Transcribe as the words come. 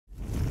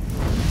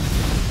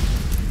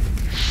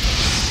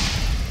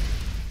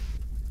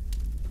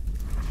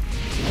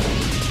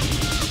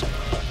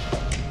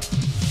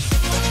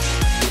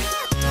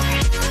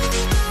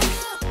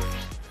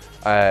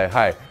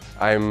Hi,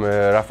 I'm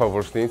Rafal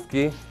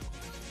Wolsztynski.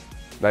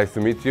 Nice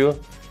to meet you,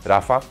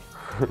 Rafa.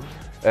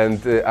 And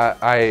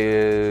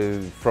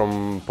I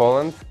from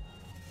Poland,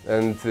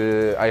 and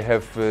I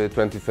have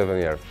 27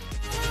 years.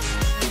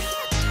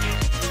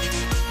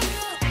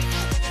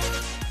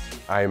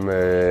 I'm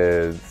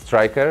a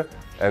striker,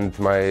 and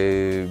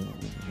my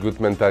good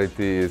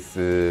mentality is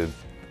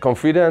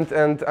confident,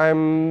 and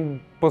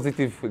I'm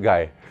positive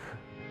guy.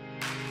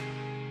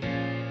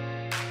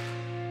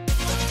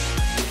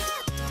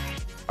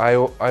 I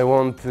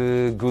want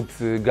a good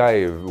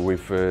guy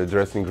with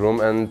dressing room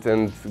and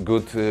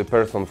good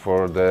person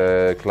for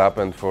the club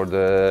and for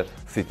the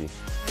city.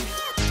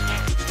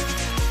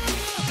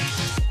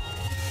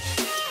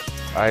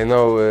 I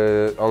know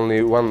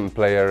only one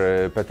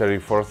player, Peter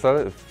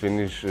Forsell,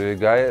 Finnish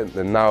guy,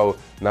 now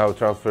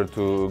transferred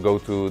to go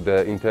to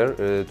the Inter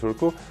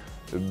Turku.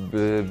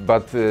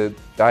 But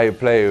I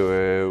play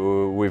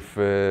with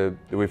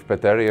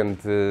Peter,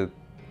 and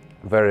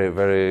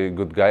very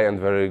good guy and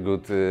very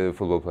good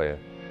football player.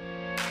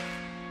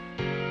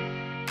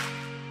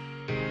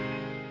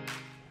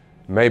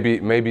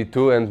 Maybe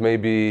two and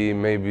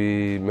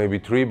maybe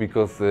three,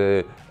 because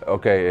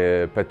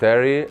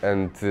Petteri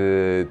and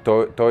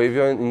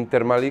Toivio in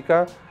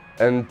Intermalika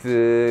and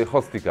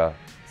Hostika,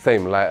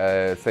 same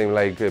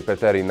like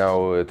Petteri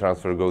now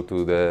transfer go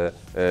to the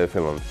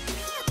Finland.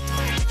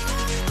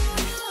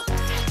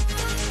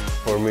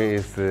 For me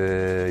it's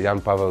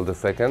Jan Paweł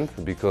II,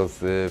 because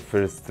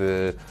first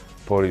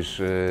Polish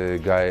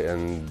guy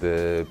and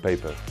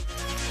paper.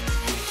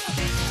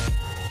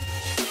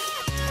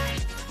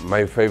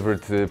 My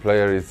favorite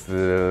player is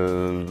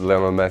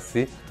Lionel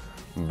Messi,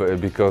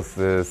 because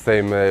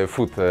same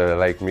foot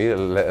like me,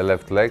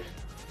 left leg,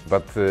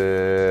 but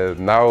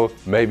now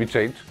maybe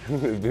change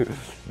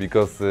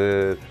because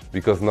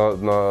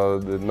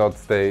not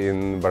stay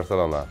in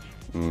Barcelona.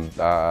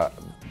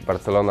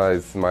 Barcelona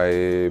is my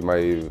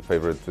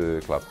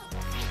favorite club.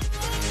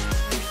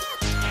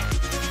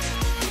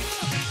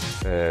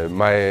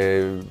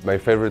 My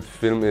favorite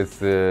film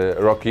is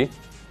Rocky.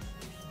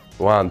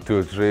 1,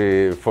 2,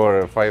 3,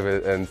 4, 5,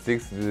 and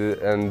 6,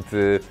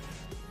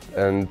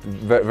 and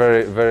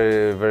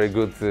very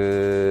good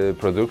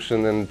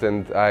production,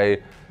 and I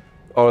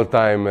all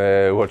time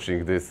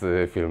watching this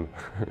film.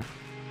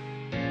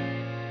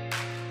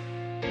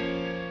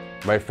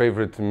 My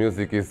favorite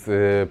music is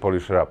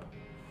Polish rap.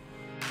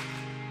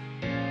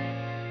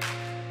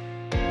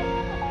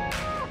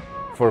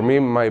 For me,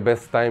 my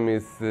best time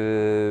is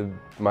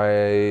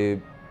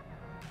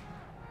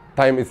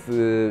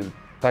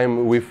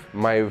time with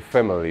my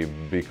family,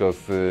 because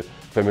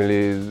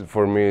family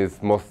for me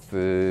is most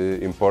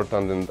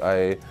important, and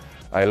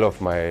I love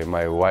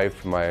my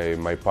wife,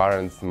 my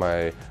parents,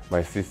 my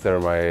sister,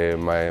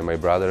 my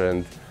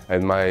brother,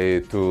 and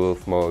my two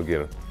small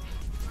girls.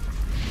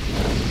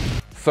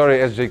 Sorry,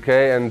 SJK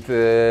and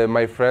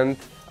my friend.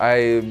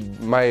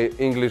 My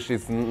English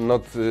is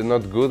not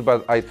good,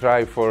 but I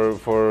try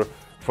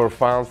for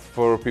fans,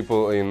 for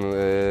people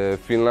in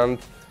Finland,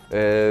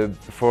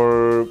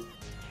 for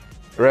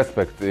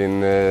respect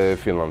in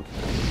Finland.